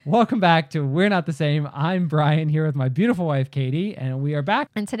Welcome back to We're Not the Same. I'm Brian here with my beautiful wife, Katie, and we are back.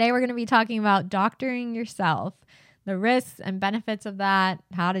 And today we're going to be talking about doctoring yourself, the risks and benefits of that,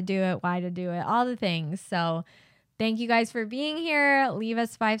 how to do it, why to do it, all the things. So thank you guys for being here. Leave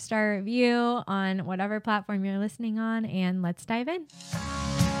us 5-star review on whatever platform you're listening on, and let's dive in.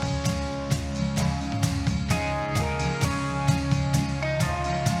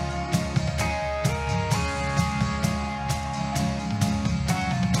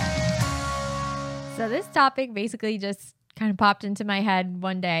 So this topic basically just kind of popped into my head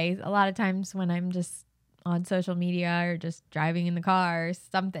one day. A lot of times when I'm just on social media or just driving in the car or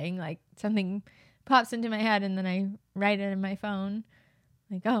something pops into my head and then I write it in my phone.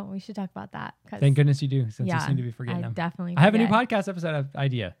 Like, oh, we should talk about that. Thank goodness you do, since you seem to be forgetting them. Definitely I have a new podcast episode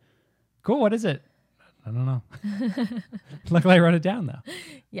idea. Cool. What is it? I don't know. Luckily, I wrote it down, though.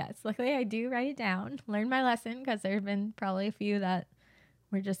 Yes. Luckily, I do write it down. Learn my lesson, because there have been probably a few that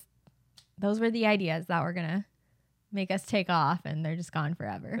were just, those were the ideas that were going to make us take off, and they're just gone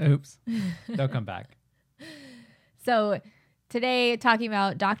forever. Oops. They'll come back. So today, talking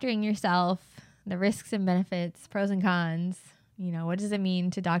about doctoring yourself, the risks and benefits, pros and cons, what does it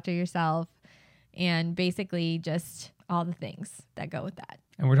mean to doctor yourself, and basically just all the things that go with that.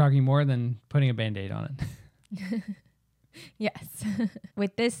 And we're talking more than putting a Band-Aid on it. Yes.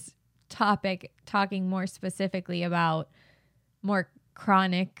 With this topic, talking more specifically about more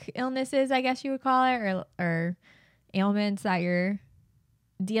chronic illnesses, I guess you would call it, or ailments that you're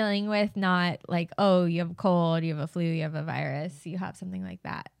dealing with, not like, oh, you have a cold, you have a flu, you have a virus, you have something like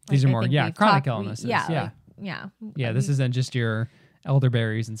that. These are more, chronic illnesses. This isn't just your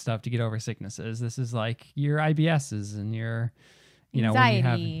elderberries and stuff to get over sicknesses. This is like your IBSs and your,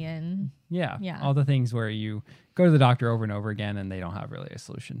 anxiety and all the things where you go to the doctor over and over again and they don't have really a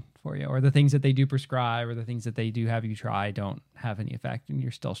solution for you, or the things that they do prescribe or the things that they do have you try don't have any effect and you're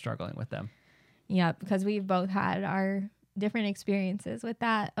still struggling with them. Yeah, because we've both had our different experiences with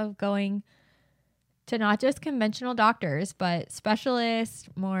that, of going to not just conventional doctors, but specialists,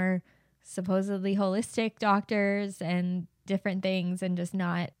 more supposedly holistic doctors and different things, and just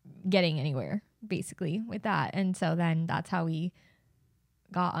not getting anywhere basically with that. And so then that's how we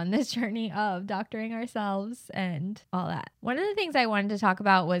got on this journey of doctoring ourselves and all that. One of the things I wanted to talk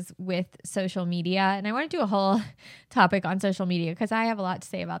about was with social media, and I want to do a whole topic on social media because I have a lot to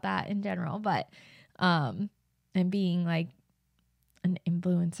say about that in general, but and being like an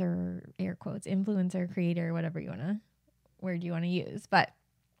influencer, air quotes, influencer, creator, whatever word you want to use. But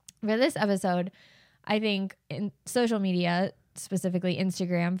for this episode, I think in social media, specifically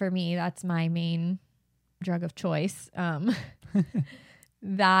Instagram, for me, that's my main drug of choice.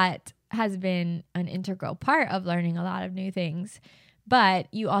 That has been an integral part of learning a lot of new things. But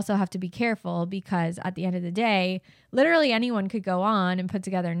you also have to be careful, because at the end of the day, literally anyone could go on and put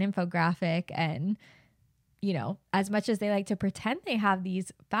together an infographic, and as much as they like to pretend they have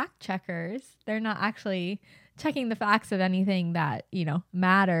these fact checkers, they're not actually checking the facts of anything that,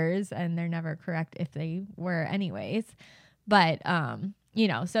 matters, and they're never correct if they were anyways. But,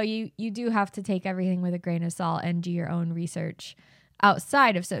 so you do have to take everything with a grain of salt and do your own research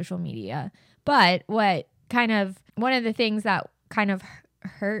outside of social media. But one of the things that kind of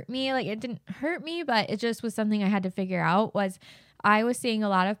hurt me, like it didn't hurt me, but it just was something I had to figure out, was I was seeing a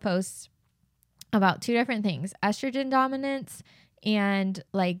lot of posts about two different things: estrogen dominance and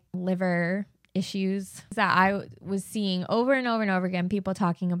like liver issues, that I was seeing over and over and over again, people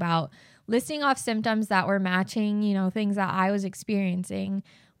talking about, listing off symptoms that were matching, things that I was experiencing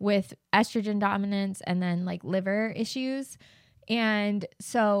with estrogen dominance and then like liver issues. And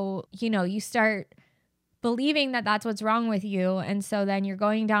so, you start believing that that's what's wrong with you. And so then you're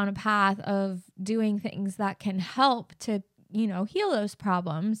going down a path of doing things that can help to, heal those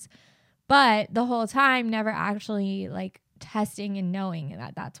problems. But the whole time, never actually like testing and knowing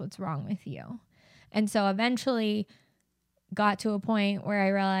that that's what's wrong with you. And so eventually got to a point where I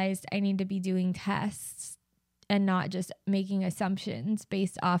realized I need to be doing tests and not just making assumptions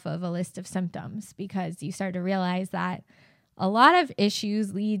based off of a list of symptoms, because you start to realize that a lot of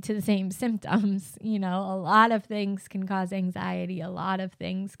issues lead to the same symptoms. A lot of things can cause anxiety. A lot of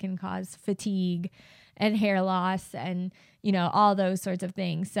things can cause fatigue and hair loss and, all those sorts of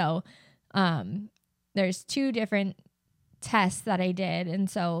things. So there's two different tests that I did. And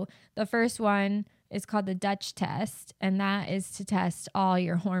so the first one is called the Dutch test, and that is to test all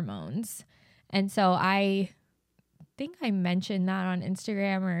your hormones. And so I think I mentioned that on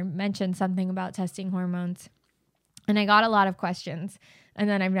Instagram, or mentioned something about testing hormones. And I got a lot of questions, and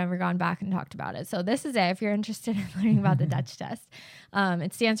then I've never gone back and talked about it. So this is it. If you're interested in learning about the Dutch test,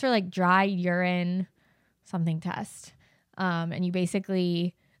 it stands for like dry urine something test. And you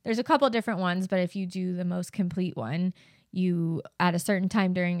basically, there's a couple different ones, but if you do the most complete one, you at a certain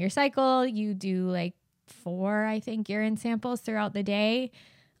time during your cycle, you do like 4, I think, urine samples throughout the day,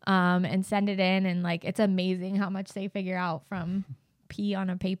 and send it in. And like, it's amazing how much they figure out from pee on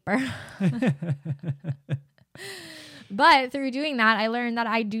a paper. But through doing that, I learned that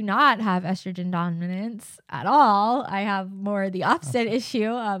I do not have estrogen dominance at all. I have more the opposite issue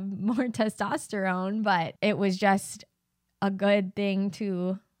of more testosterone, but it was just a good thing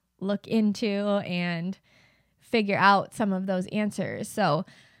to look into and figure out some of those answers. So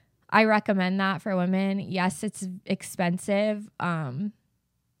I recommend that for women. Yes, it's expensive,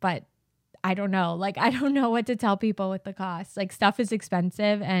 but I don't know. Like, I don't know what to tell people with the cost. Like, stuff is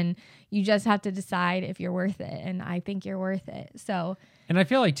expensive and you just have to decide if you're worth it. And I think you're worth it. So, and I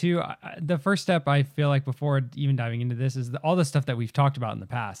feel like too, the first step I feel like before even diving into this is all the stuff that we've talked about in the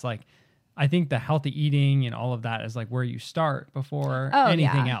past. Like, I think the healthy eating and all of that is like where you start before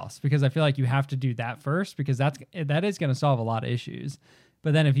anything else, because I feel like you have to do that first, because that is going to solve a lot of issues.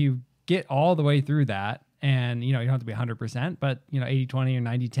 But then if you get all the way through that, and you don't have to be 100%, but 80-20 or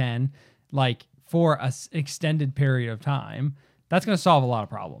 90-10, like for a extended period of time, that's going to solve a lot of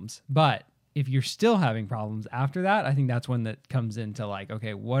problems. But if you're still having problems after that, I think that's when that comes into like,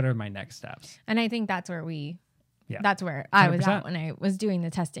 okay, what are my next steps? And I think that's where that's where I was 100%. at when I was doing the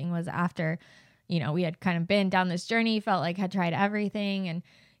testing, was after, we had kind of been down this journey, felt like had tried everything. And,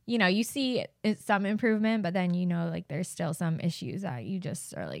 you see some improvement, but then, like there's still some issues that you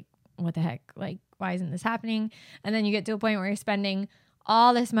just are like, what the heck? Like, why isn't this happening? And then you get to a point where you're spending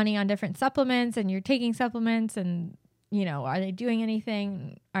all this money on different supplements, and you're taking supplements, and, are they doing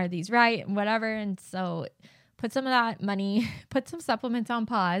anything? Are these right? And whatever. And so put some of that money, put some supplements on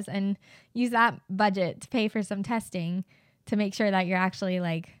pause, and use that budget to pay for some testing to make sure that you're actually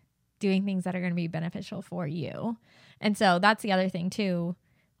like doing things that are going to be beneficial for you. And so that's the other thing too.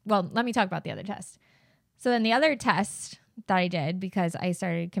 Well, let me talk about the other test. So then the other test that I did, because I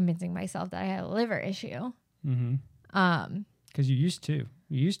started convincing myself that I had a liver issue. Mm-hmm. Because you used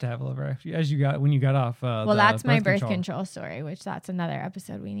to have a liver when you got off. Well, that's my birth control story, which that's another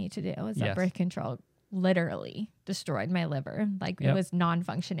episode we need to do. Is that birth control literally destroyed my liver? Like, it was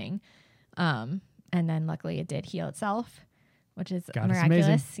non-functioning, and then luckily it did heal itself, which is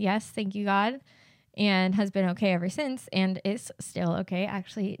miraculous. Yes, thank you, God, and has been okay ever since, and is still okay.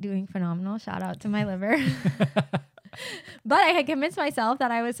 Actually, doing phenomenal. Shout out to my liver. But I had convinced myself that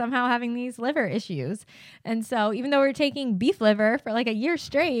I was somehow having these liver issues. And so even though we were taking beef liver for like a year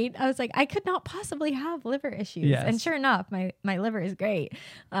straight, I was like, I could not possibly have liver issues. Yes. And sure enough, my liver is great.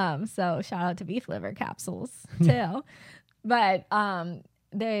 So shout out to beef liver capsules too. But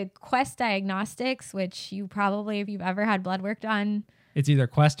the Quest Diagnostics, which you probably, if you've ever had blood work done, it's either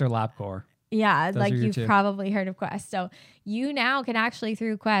Quest or LabCorp. Yeah, like you've probably heard of Quest. So you now can actually,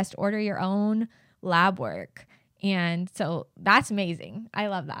 through Quest, order your own lab work. And so that's amazing. I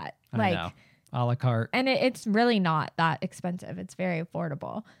love that. I know. A la carte. And it's really not that expensive. It's very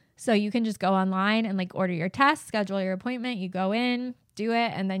affordable. So you can just go online and like order your test, schedule your appointment. You go in, do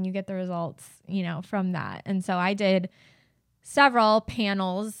it, and then you get the results, from that. And so I did several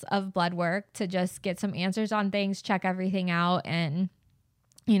panels of blood work to just get some answers on things, check everything out. And,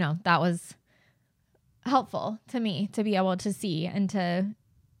 that was helpful to me to be able to see and to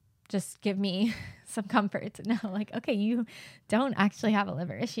just give me some comfort to know, like, okay, you don't actually have a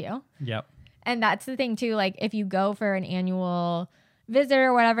liver issue. Yep. And that's the thing too. Like, if you go for an annual visit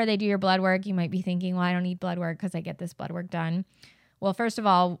or whatever, they do your blood work, you might be thinking, well, I don't need blood work because I get this blood work done. Well, first of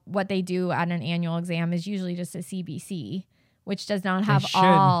all, what they do at an annual exam is usually just a CBC, which does not have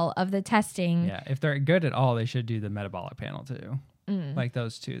all of the testing. Yeah. If they're good at all, they should do the metabolic panel too. Like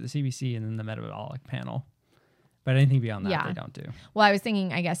those two, the CBC and then the metabolic panel. But anything beyond that, they don't do. Well, I was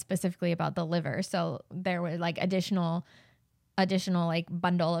thinking, I guess, specifically about the liver. So there were like additional like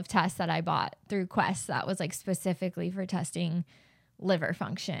bundle of tests that I bought through Quest that was like specifically for testing liver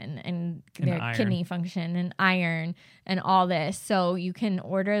function and their kidney function and iron and all this. So you can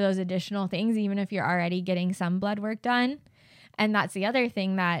order those additional things even if you're already getting some blood work done. And that's the other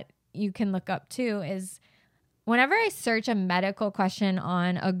thing that you can look up too, is whenever I search a medical question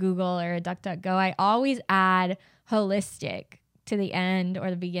on a Google or a DuckDuckGo, I always add holistic to the end or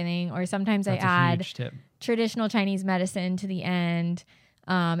the beginning, or sometimes I add traditional Chinese medicine to the end.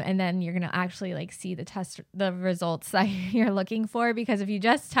 And then you're going to actually like see the results that you're looking for, because if you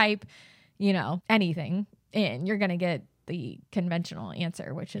just type, anything in, you're going to get the conventional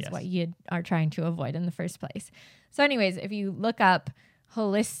answer, which is what you are trying to avoid in the first place. So anyways, if you look up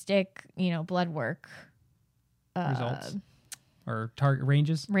holistic, blood work, results or target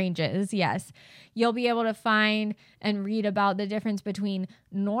ranges? Ranges, yes. You'll be able to find and read about the difference between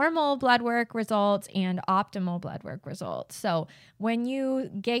normal blood work results and optimal blood work results. So when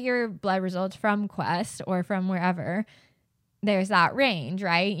you get your blood results from Quest or from wherever, there's that range,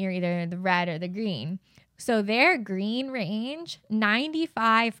 right? You're either the red or the green. So their green range,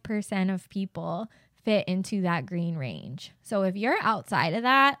 95% of people fit into that green range. So if you're outside of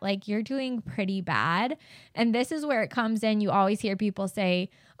that, like you're doing pretty bad. And this is where it comes in. You always hear people say,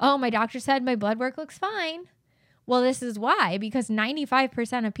 oh, my doctor said my blood work looks fine. Well, this is why, because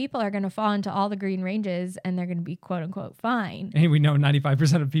 95% of people are going to fall into all the green ranges and they're going to be quote unquote fine. And we know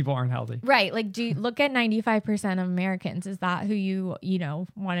 95% of people aren't healthy. Right. Like, look at 95% of Americans. Is that who you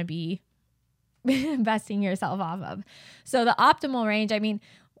want to be investing yourself off of? So the optimal range, I mean,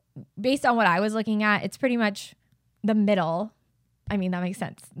 based on what I was looking at, it's pretty much the middle. I mean, that makes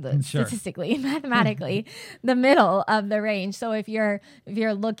sense statistically, mathematically, the middle of the range. So if you're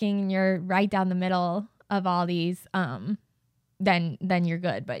looking and you're right down the middle of all these, then you're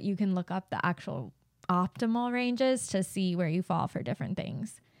good. But you can look up the actual optimal ranges to see where you fall for different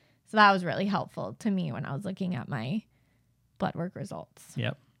things. So that was really helpful to me when I was looking at my blood work results.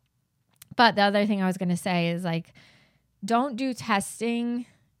 Yep. But the other thing I was going to say is, like, don't do testing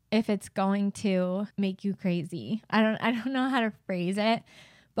if it's going to make you crazy. I don't know how to phrase it,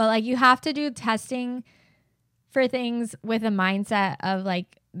 but like, you have to do testing for things with a mindset of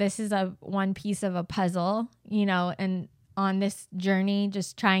like, this is one piece of a puzzle, and on this journey,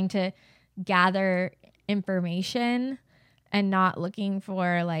 just trying to gather information and not looking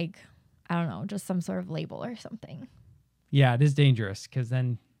for, like, I don't know, just some sort of label or something. Yeah, it is dangerous because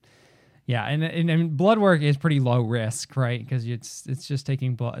then, yeah, and blood work is pretty low risk, right? Because it's just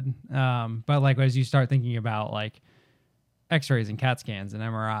taking blood. But like, as you start thinking about like X-rays and CAT scans and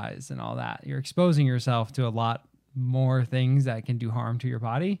MRIs and all that, you're exposing yourself to a lot more things that can do harm to your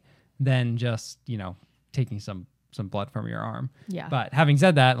body than just, taking some blood from your arm. Yeah. But having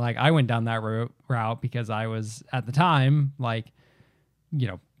said that, like, I went down that route because I was at the time, like,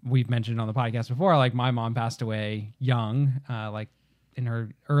 we've mentioned on the podcast before, like my mom passed away young, like in her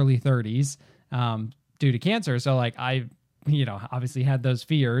early 30s, due to cancer. So like I, obviously had those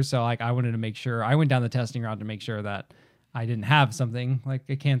fears. So like I wanted to make sure I went down the testing route to make sure that I didn't have something like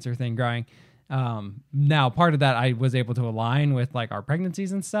a cancer thing growing. Now part of that I was able to align with like our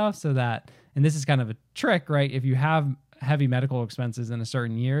pregnancies and stuff so that, and this is kind of a trick, right? If you have heavy medical expenses in a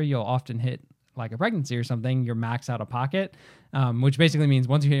certain year, you'll often hit like a pregnancy or something, you're max out of pocket, which basically means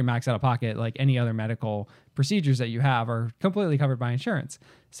once you hit your max out of pocket, like any other medical procedures that you have are completely covered by insurance.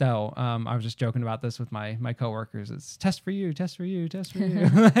 So I was just joking about this with my coworkers. It's test for you, test for you, test for you.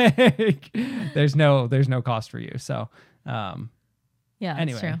 Like, there's no cost for you. So yeah, that's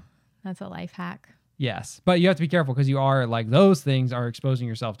anyway. True. That's a life hack. Yes, but you have to be careful because you are like, those things are exposing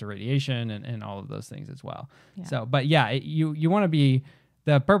yourself to radiation and all of those things as well. Yeah. So, but yeah, you want to be.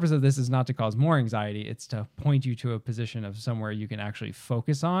 The purpose of this is not to cause more anxiety. It's to point you to a position of somewhere you can actually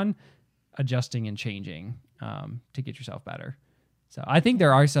focus on adjusting and changing to get yourself better. So I think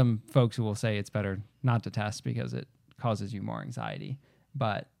there are some folks who will say it's better not to test because it causes you more anxiety.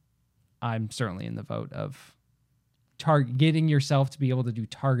 But I'm certainly in the vote of getting yourself to be able to do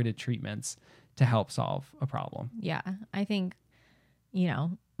targeted treatments to help solve a problem. Yeah, I think,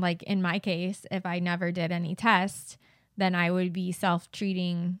 like in my case, if I never did any tests, then I would be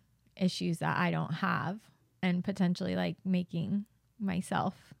self-treating issues that I don't have and potentially like making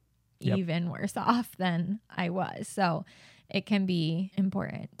myself even worse off than I was. So it can be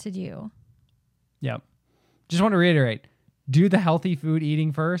important to do. Yep. Just want to reiterate, do the healthy food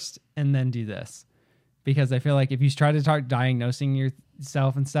eating first and then do this. Because I feel like if you try to start diagnosing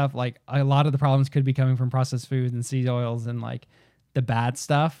yourself and stuff, like a lot of the problems could be coming from processed foods and seed oils and like the bad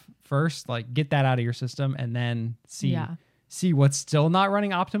stuff first, like get that out of your system and then see what's still not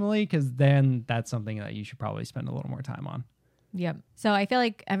running optimally, because then that's something that you should probably spend a little more time on. Yep. So I feel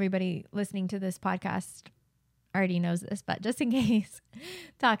like everybody listening to this podcast already knows this, but just in case,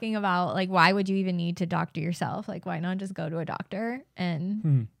 talking about like, why would you even need to doctor yourself? Like, why not just go to a doctor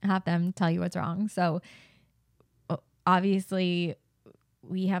and have them tell you what's wrong? So obviously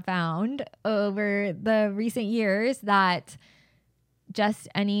we have found over the recent years that just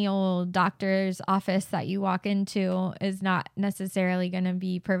any old doctor's office that you walk into is not necessarily going to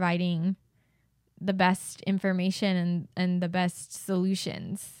be providing the best information and the best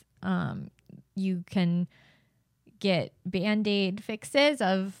solutions. You can get Band-Aid fixes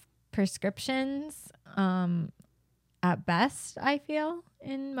of prescriptions at best, I feel,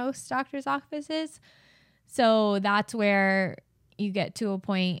 in most doctor's offices. So that's where, you get to a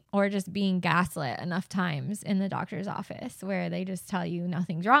point, or just being gaslit enough times in the doctor's office where they just tell you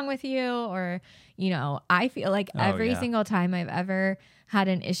nothing's wrong with you. Or, I feel like every single time I've ever had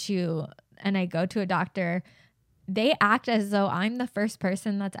an issue and I go to a doctor, they act as though I'm the first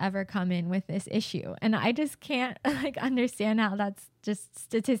person that's ever come in with this issue. And I just can't understand how that's just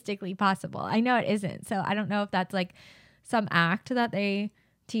statistically possible. I know it isn't. So I don't know if that's some act that they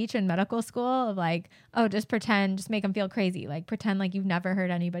teach in medical school of just pretend, just make them feel crazy. Pretend like you've never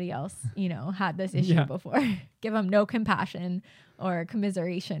heard anybody else, had this issue before. Give them no compassion or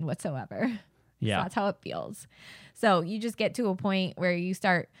commiseration whatsoever. Yeah. So that's how it feels. So you just get to a point where you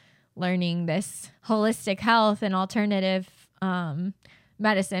start learning this holistic health and alternative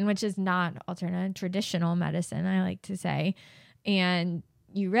medicine, which is not alternative, traditional medicine, I like to say. And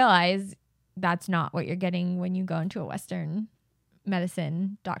you realize that's not what you're getting when you go into a Western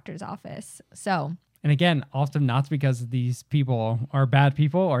medicine doctor's office. So, and again, often not because these people are bad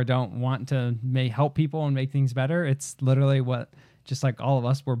people or don't want to help people and make things better. It's literally what, just like all of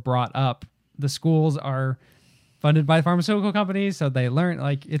us were brought up. The schools are funded by pharmaceutical companies, so they learn,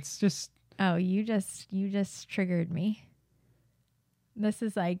 it's just. Oh, you just triggered me. This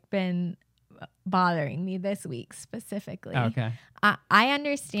has been bothering me this week specifically. Okay. I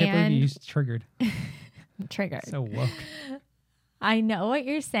understand. Can't believe you used triggered. Triggered. So woke. I know what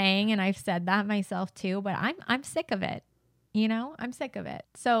you're saying, and I've said that myself too, but I'm sick of it. I'm sick of it.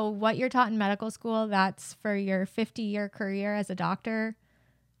 So what you're taught in medical school, that's for your 50-year career as a doctor.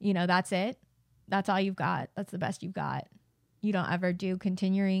 That's it. That's all you've got. That's the best you've got. You don't ever do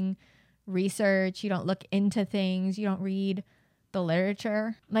continuing research. You don't look into things. You don't read the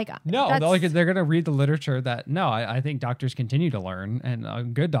literature. No, they're going to read the literature I think doctors continue to learn,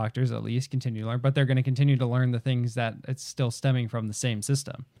 and good doctors at least continue to learn, but they're going to continue to learn the things that it's still stemming from the same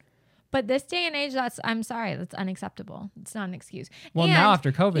system. But this day and age, I'm sorry, that's unacceptable. It's not an excuse. Well, and now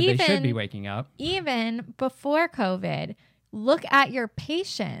after COVID, they should be waking up. Even before COVID, look at your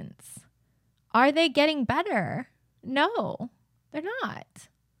patients. Are they getting better? No, they're not.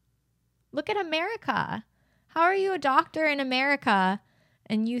 Look at America. How are you a doctor in America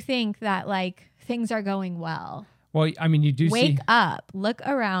and you think that things are going well? Well, I mean, you do wake up, look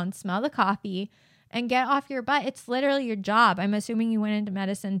around, smell the coffee, and get off your butt. It's literally your job. I'm assuming you went into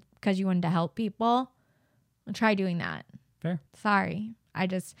medicine because you wanted to help people. Well, try doing that. Fair. Sorry. I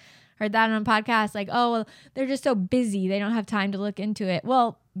just heard that on a podcast. Well, they're just so busy. They don't have time to look into it.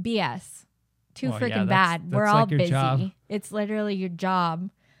 Well, BS. Freaking bad. We're all busy. Job. It's literally your job.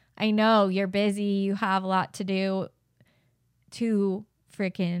 I know you're busy. You have a lot to do. Too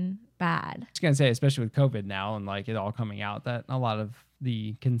freaking bad. I was going to say, especially with COVID now and it all coming out, that a lot of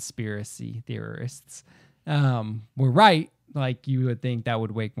the conspiracy theorists were right. You would think that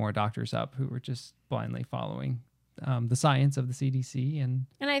would wake more doctors up who were just blindly following the science of the CDC. And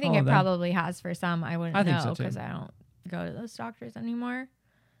I think it probably has for some. I wouldn't know because I don't go to those doctors anymore.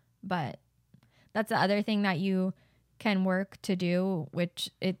 But that's the other thing that you can work to do, which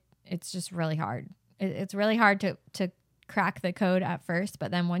it's just really hard. It's really hard to crack the code at first,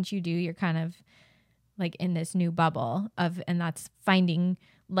 but then once you do, you're kind of in this new bubble and that's finding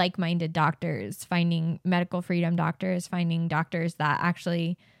like-minded doctors, finding medical freedom doctors, finding doctors that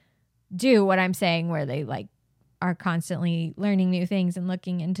actually do what I'm saying, where they are constantly learning new things and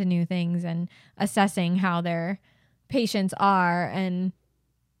looking into new things and assessing how their patients are and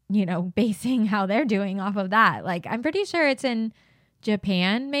basing how they're doing off of that. I'm pretty sure it's in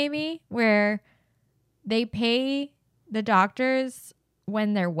Japan, maybe, where they pay the doctors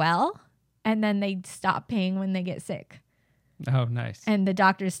when they're well, and then they stop paying when they get sick. Oh, nice. And the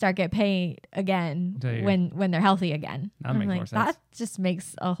doctors start get paid again when they're healthy again. That makes more sense. That just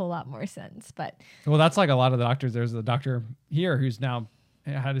makes a whole lot more sense. But well, that's a lot of the doctors. There's a doctor here who's now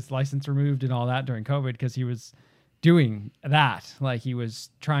had his license removed and all that during COVID because he was doing that. He was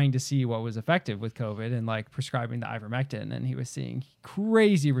trying to see what was effective with COVID and prescribing the ivermectin, and he was seeing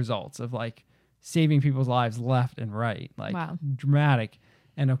crazy results of saving people's lives left and right. Wow. Dramatic.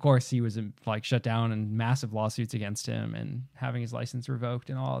 And of course he was shut down and massive lawsuits against him and having his license revoked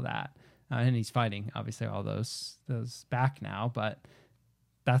and all of that. And he's fighting obviously all those back now, but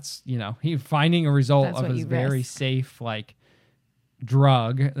that's, he finding a result of his very safe,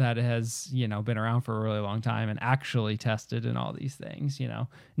 drug that has, been around for a really long time and actually tested and all these things,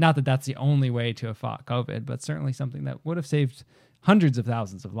 not that that's the only way to have fought COVID, but certainly something that would have saved hundreds of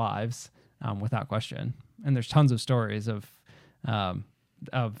thousands of lives, without question. And there's tons of stories of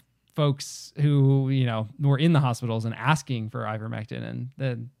folks who, were in the hospitals and asking for ivermectin and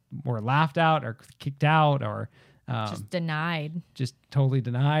then were laughed out or kicked out or just denied, just totally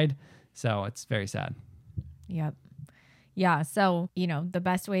denied. So it's very sad. Yep. Yeah. So, the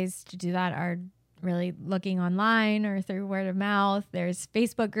best ways to do that are really looking online or through word of mouth. There's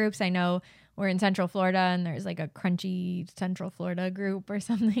Facebook groups. I know we're in Central Florida and there's like a Crunchy Central Florida group or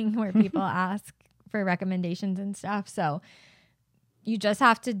something where people ask for recommendations and stuff. So you just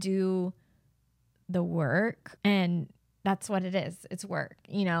have to do the work, and that's what it is. It's work,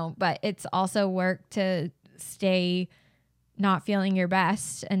 but it's also work to stay not feeling your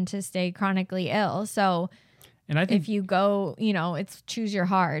best and to stay chronically ill. So and I think if you go, it's choose your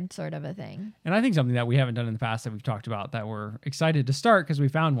hard sort of a thing. And I think something that we haven't done in the past that we've talked about that we're excited to start because we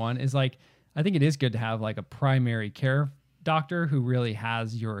found one is like, I think it is good to have like a primary care doctor who really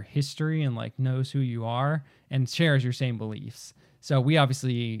has your history and like knows who you are and shares your same beliefs. So we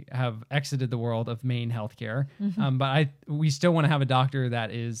obviously have exited the world of Maine healthcare, but we still want to have a doctor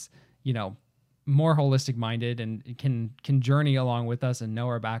that is, more holistic minded and can journey along with us and know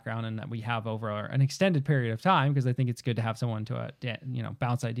our background and that we have over an extended period of time, because I think it's good to have someone to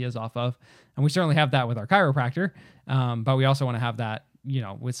bounce ideas off of. And we certainly have that with our chiropractor, but we also want to have that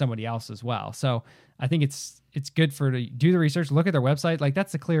with somebody else as well. So I think it's good to do the research, look at their website. Like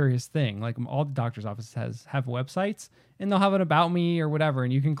that's the clearest thing. Like all the doctor's offices have websites and they'll have an about me or whatever.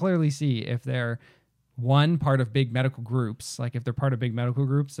 And you can clearly see if they're part of big medical groups. Like if they're part of big medical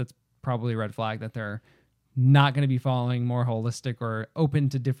groups, that's probably a red flag that they're not going to be following more holistic or open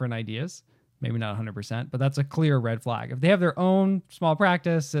to different ideas. Maybe not 100%, but that's a clear red flag. If they have their own small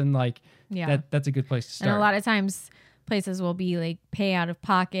practice and that's a good place to start. And a lot of times places will be like pay out of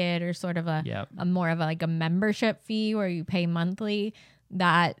pocket or sort of a more of a membership fee where you pay monthly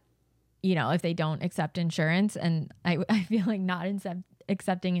that, if they don't accept insurance. And I feel like not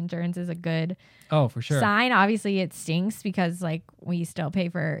accepting insurance is a good for sure sign. Obviously it stinks because we still pay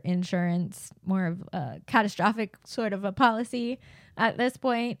for insurance, more of a catastrophic sort of a policy at this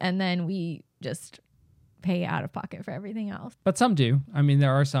point, and then we just pay out of pocket for everything else. But some do. I mean,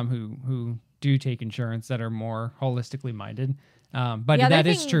 there are some who do take insurance that are more holistically minded. But that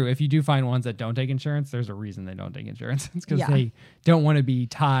is true. If you do find ones that don't take insurance, there's a reason they don't take insurance. It's because they don't want to be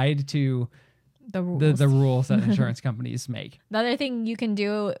tied to the rules that insurance companies make. The other thing you can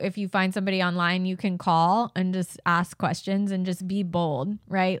do if you find somebody online, you can call and just ask questions and just be bold,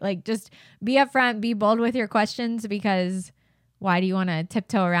 right? Like just be upfront, be bold with your questions, because why do you want to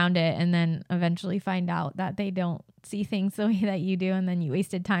tiptoe around it and then eventually find out that they don't see things the way that you do, and then you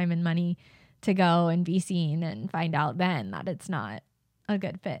wasted time and money to go and be seen and find out then that it's not a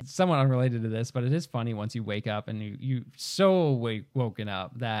good fit. Somewhat unrelated to this, but it is funny once you wake up and you woken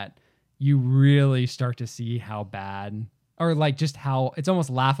up that you really start to see how bad, or just how it's almost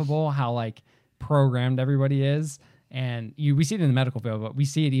laughable how programmed everybody is. And we see it in the medical field, but we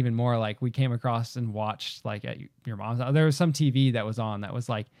see it even more. We came across and watched at your mom's house. There was some TV that was on that was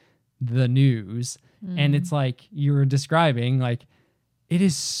the news. And it's you were describing, it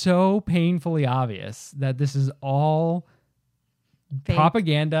is so painfully obvious that this is all fake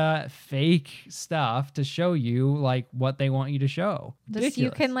propaganda, fake stuff to show you what they want you to show.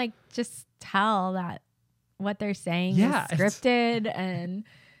 You can just tell that what they're saying is scripted and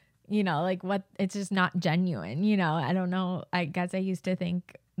what it's just not genuine. I don't know. I guess I used to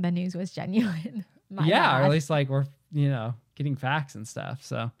think the news was genuine. Or at least we're getting facts and stuff.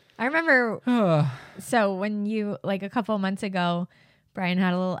 So I remember so when you a couple months ago, Brian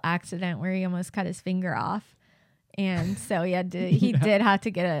had a little accident where he almost cut his finger off. And so he did have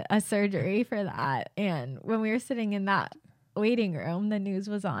to get a surgery for that. And when we were sitting in that waiting room, the news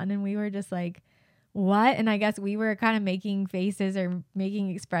was on and we were just like, what? And I guess we were kind of making faces or making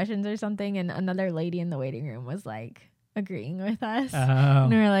expressions or something. And another lady in the waiting room was agreeing with us. And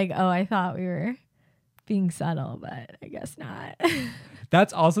we were like, oh, I thought we were being subtle, but I guess not.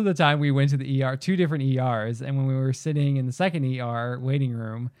 That's also the time we went to the ER, 2 different ERs. And when we were sitting in the second ER waiting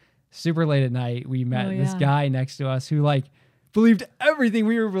room, super late at night, we met this guy next to us who believed everything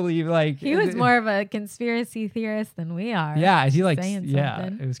we were believing. He was more of a conspiracy theorist than we are. Yeah, he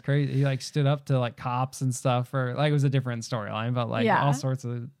it was crazy. He stood up to cops and stuff, or it was a different storyline, but all sorts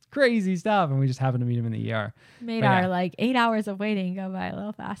of crazy stuff. And we just happened to meet him in the ER. Made our 8 hours of waiting go by a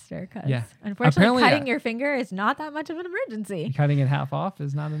little faster, because unfortunately cutting your finger is not that much of an emergency. Cutting it half off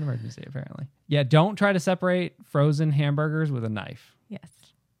is not an emergency, apparently. Yeah, don't try to separate frozen hamburgers with a knife. Yes.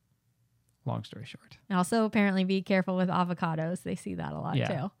 Long story short. Also, apparently be careful with avocados. They see that a lot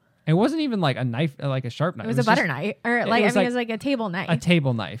too. It wasn't even a knife, a sharp knife. It was a butter knife, or it was a table knife. A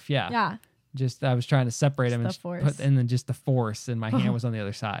table knife, yeah. Yeah. Just I was trying to separate them and then just the force, and my hand was on the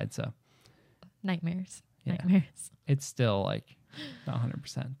other side. So nightmares. Yeah. Nightmares. It's still not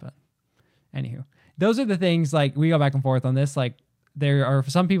 100%, but anywho, those are the things we go back and forth on this. there are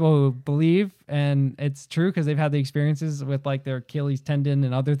some people who believe, and it's true because they've had the experiences with like their Achilles tendon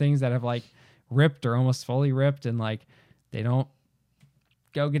and other things that have like ripped or almost fully ripped, and like they don't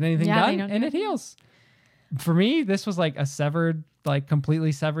go get anything done and it heals. For me, this was like a severed, like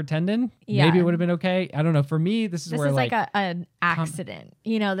completely severed tendon. Yeah. Maybe it would have been okay. I don't know. For me, this is where like an accident.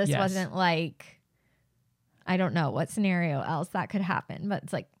 This wasn't like, I don't know what scenario else that could happen, but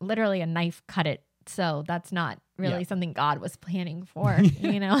it's like literally a knife cut it. So that's not really something God was planning for,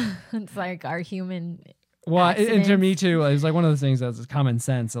 It's like our human. Well, and to me too, it's like one of those things that's common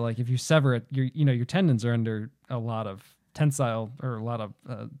sense. So like if you sever it, your tendons are under a lot of tensile or a lot of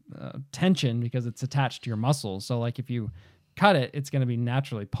tension because it's attached to your muscles. So like if you cut it, it's going to be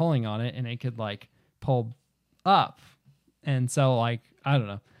naturally pulling on it, and it could like pull up. And so like, I don't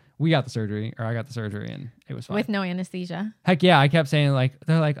know. I got the surgery, and it was fine. With no anesthesia. Heck yeah. I kept saying like,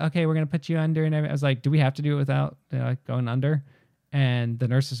 they're like, okay, we're going to put you under. And I was like, do we have to do it without going under? And the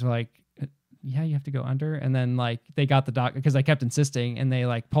nurses were like, yeah, you have to go under. And then like they got the doctor because I kept insisting, and they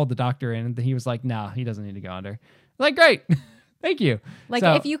like pulled the doctor in, and he was like, no, he doesn't need to go under. Like, great. Thank you. Like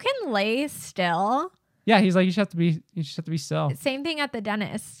if you can lay still. Yeah. He's like, you just have to be still. Same thing at the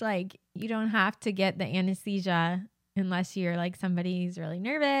dentist. Like you don't have to get the anesthesia unless you're like somebody's really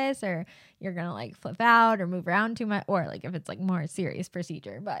nervous, or you're gonna like flip out or move around too much, or like if it's like more serious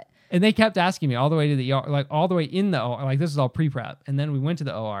procedure. And they kept asking me all the way to the ER, like all the way in the OR, like this is all pre-prep, and then we went to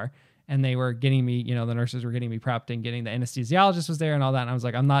the OR, and they were getting me, the nurses were getting me prepped and getting the anesthesiologist was there and all that, and I was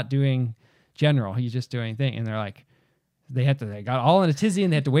like, I'm not doing general, he's just doing thing. And they're like, they got all in a tizzy,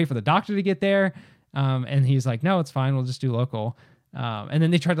 and they had to wait for the doctor to get there, and he's like, no, it's fine, we'll just do local. And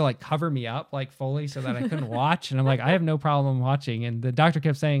then they tried to like cover me up like fully so that I couldn't watch. And I'm like, I have no problem watching. And the doctor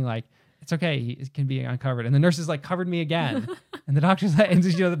kept saying like, it's okay, it can be uncovered. And the nurses like covered me again. And the doctor's like, and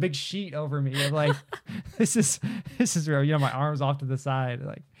the big sheet over me. I'm like, this is real. My arms off to the side.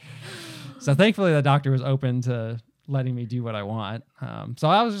 Like, so thankfully the doctor was open to letting me do what I want. So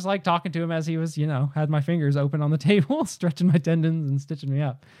I was just like talking to him as he was, had my fingers open on the table, stretching my tendons and stitching me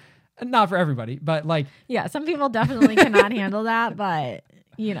up. Not for everybody, but like... Yeah, some people definitely cannot handle that, but,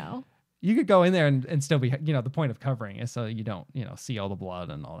 You could go in there and still be, the point of covering is so you don't, see all the blood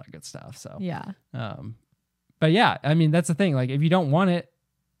and all that good stuff. So, yeah. But yeah, I mean, that's the thing. Like, if you don't want it...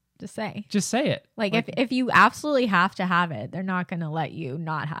 Just say it. Like if you absolutely have to have it, they're not going to let you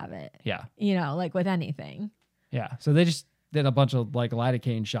not have it. Yeah. Like with anything. Yeah. So they just did a bunch of like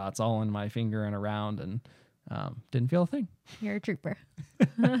lidocaine shots all in my finger and around, and... didn't feel a thing. You're a trooper.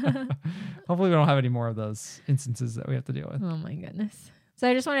 Hopefully we don't have any more of those instances that we have to deal with. Oh my goodness. So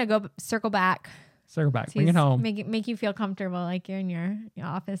I just want to go circle back, bring it home. Make you feel comfortable like you're in your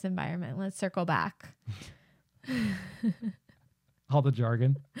office environment. Let's circle back. All the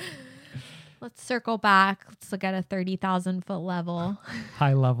jargon. Let's circle back. Let's look at a 30,000 foot level.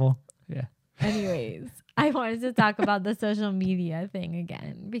 High level. Yeah. Anyways, I wanted to talk about the social media thing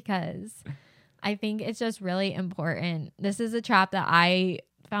again because I think it's just really important. This is a trap that I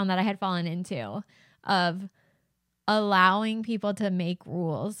found that I had fallen into, of allowing people to make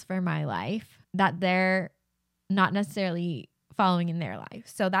rules for my life that they're not necessarily following in their life.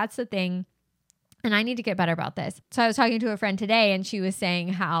 So that's the thing. And I need to get better about this. So I was talking to a friend today, and she was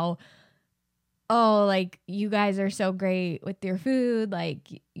saying how, oh, like you guys are so great with your food.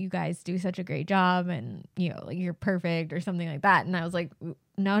 Like you guys do such a great job, and like you're perfect or something like that. And I was like,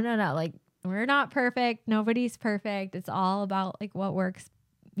 no. Like, we're not perfect. Nobody's perfect. It's all about like what works,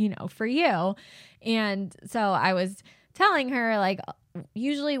 for you. And so I was telling her, like,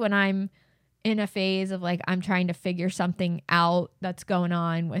 usually when I'm in a phase of like, I'm trying to figure something out that's going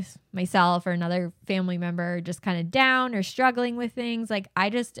on with myself or another family member, just kind of down or struggling with things, like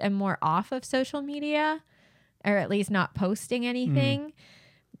I just am more off of social media, or at least not posting anything.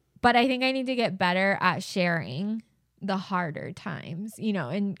 But I think I need to get better at sharing the harder times,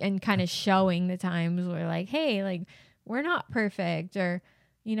 and kind of showing the times where like, hey, like we're not perfect, or,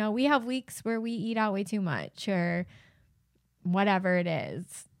 we have weeks where we eat out way too much, or whatever it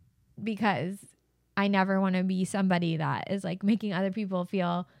is, because I never want to be somebody that is like making other people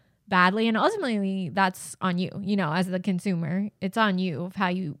feel badly. And ultimately that's on you, as the consumer, it's on you of how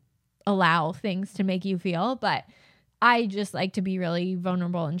you allow things to make you feel. But I just like to be really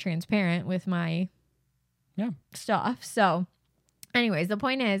vulnerable and transparent with my stuff. So anyways, the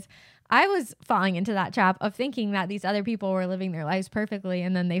point is I was falling into that trap of thinking that these other people were living their lives perfectly.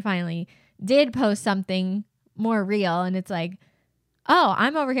 And then they finally did post something more real. And it's like, oh,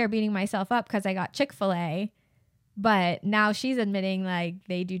 I'm over here beating myself up because I got Chick-fil-A. But now she's admitting like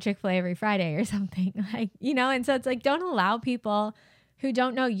they do Chick-fil-A every Friday or something, like, and so it's like, don't allow people who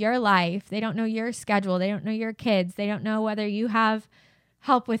don't know your life. They don't know your schedule. They don't know your kids. They don't know whether you have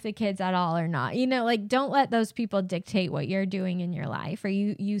help with the kids at all or not. You know, like, don't let those people dictate what you're doing in your life. Or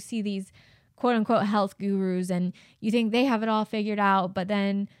you see these quote unquote health gurus and you think they have it all figured out, but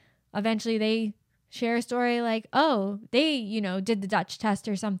then eventually they share a story like, oh, they, you know, did the Dutch test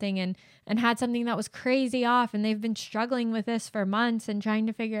or something and had something that was crazy off, and they've been struggling with this for months and trying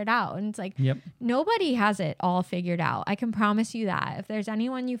to figure it out. And it's like, nobody has it all figured out. I can promise you that. If there's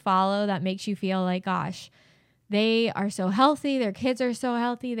anyone you follow that makes you feel like, gosh, they are so healthy, their kids are so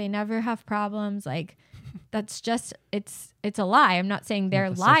healthy, they never have problems, like, that's just, it's a lie. I'm not saying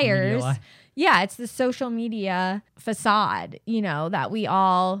they're liars. Yeah, it's the social media facade, you know, that we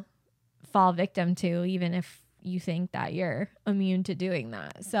all fall victim to, even if you think that you're immune to doing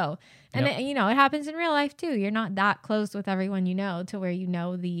that. So, and it, you know, it happens in real life too. You're not that close with everyone you know to where you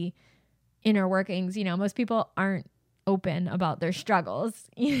know the inner workings. You know, most people aren't open about their struggles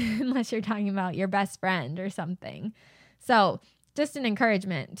unless you're talking about your best friend or something. So just an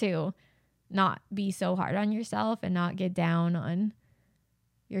encouragement to not be so hard on yourself and not get down on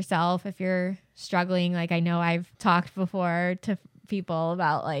yourself if you're struggling. Like, I know I've talked before to people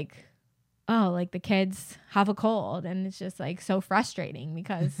about like, oh, like the kids have a cold, and it's just like so frustrating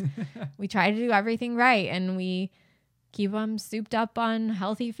because we try to do everything right and we keep them souped up on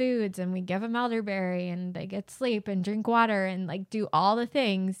healthy foods and we give them elderberry and they get sleep and drink water and like do all the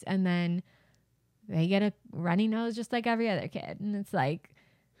things, and then they get a runny nose just like every other kid. And it's like,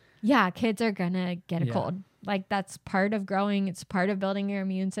 yeah, kids are gonna get a cold. Like, that's part of growing. It's part of building your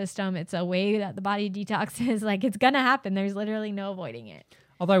immune system. It's a way that the body detoxes. Like, it's gonna happen. There's literally no avoiding it.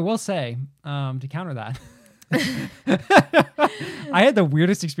 Although I will say, to counter that, I had the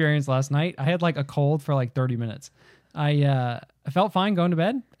weirdest experience last night. I had like a cold for like 30 minutes. I felt fine going to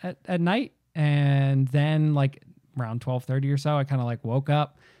bed at night. And then like around 12:30 or so, I kind of like woke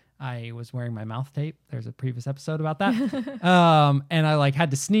up. I was wearing my mouth tape. There's a previous episode about that. And I like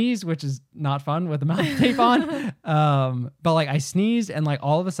had to sneeze, which is not fun with the mouth tape on. But like I sneezed and like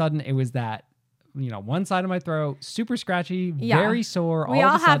all of a sudden it was that, you know, one side of my throat, super scratchy, very sore. We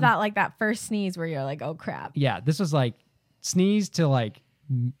all have that, like that first sneeze where you're like, oh crap. Yeah. This was like sneeze to like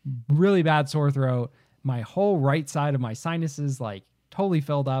really bad sore throat. My whole right side of my sinuses, like totally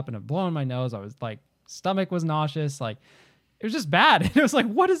filled up and blowing my nose. I was like, stomach was nauseous. Like it was just bad. It was like,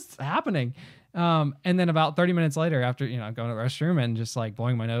 what is happening? And then about 30 minutes later, after, you know, going to the restroom and just like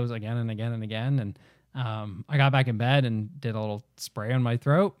blowing my nose again and again and again. And I got back in bed and did a little spray on my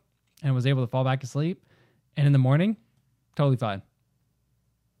throat and was able to fall back asleep. And in the morning, totally fine.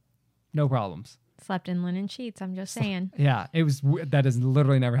 No problems. Slept in linen sheets. I'm just saying. Yeah, that has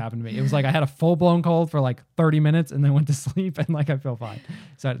literally never happened to me. It was like I had a full blown cold for like 30 minutes and then went to sleep and like I feel fine.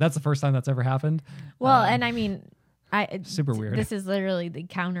 So that's the first time that's ever happened. Well, and I mean, super weird. This is literally the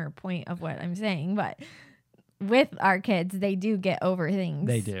counterpoint of what I'm saying, but with our kids, they do get over things.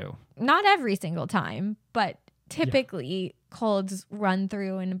 They do. Not every single time, but typically colds run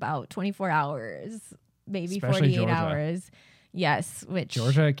through in about 24 hours, maybe especially 48 Georgia. Hours. Yes, which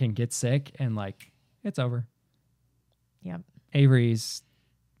Georgia can get sick and like it's over. Yep. Avery's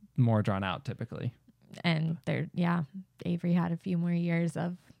more drawn out typically. And Avery had a few more years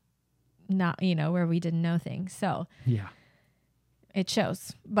of not, you know, where we didn't know things. So yeah, it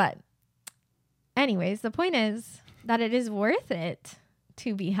shows. But anyways, the point is that it is worth it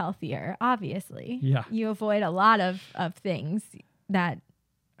to be healthier. Obviously, yeah, you avoid a lot of things that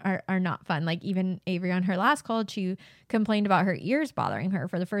are not fun. Like even Avery on her last cold, she complained about her ears bothering her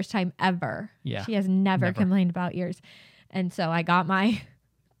for the first time ever. Yeah, she has never complained about ears. And so I got my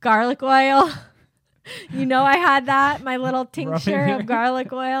garlic oil. You know, I had that, my little tincture of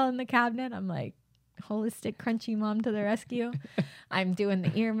garlic oil in the cabinet. I'm like, holistic crunchy mom to the rescue. I'm doing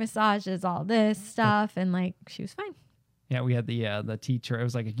the ear massages, all this stuff. And like, she was fine. Yeah, we had the tea tree. It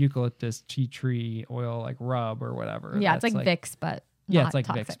was like a eucalyptus tea tree oil, like rub or whatever. Yeah, it's like Vicks, but yeah, it's like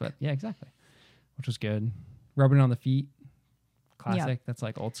toxic. Vicks, but yeah, exactly. Which was good. Rubbing it on the feet. Classic. Yep. That's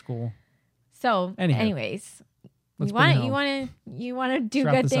like old school. So anyways, you want to do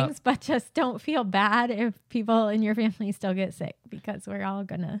good things, but just don't feel bad if people in your family still get sick, because we're all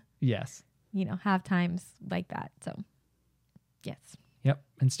gonna have times like that. So yes. Yep.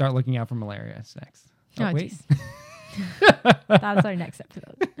 And start looking out for malaria next. Oh wait. That's our next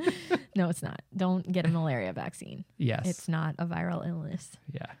episode. No, it's not. Don't get a malaria vaccine. Yes. It's not a viral illness.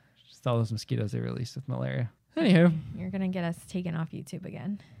 Yeah. Just all those mosquitoes they released with malaria. Anywho. You're going to get us taken off YouTube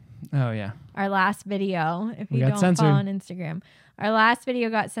again. Oh, yeah. Our last video, if you don't follow on Instagram, our last video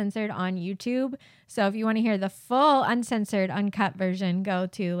got censored on YouTube. So if you want to hear the full uncensored, uncut version, go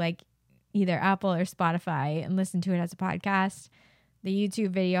to like either Apple or Spotify and listen to it as a podcast. the YouTube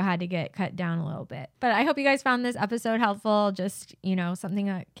video had to get cut down a little bit. But I hope you guys found this episode helpful. Just, something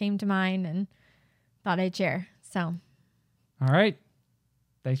that came to mind and thought I'd share. So. All right.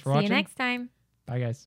 Thanks for watching. See you next time. Bye, guys.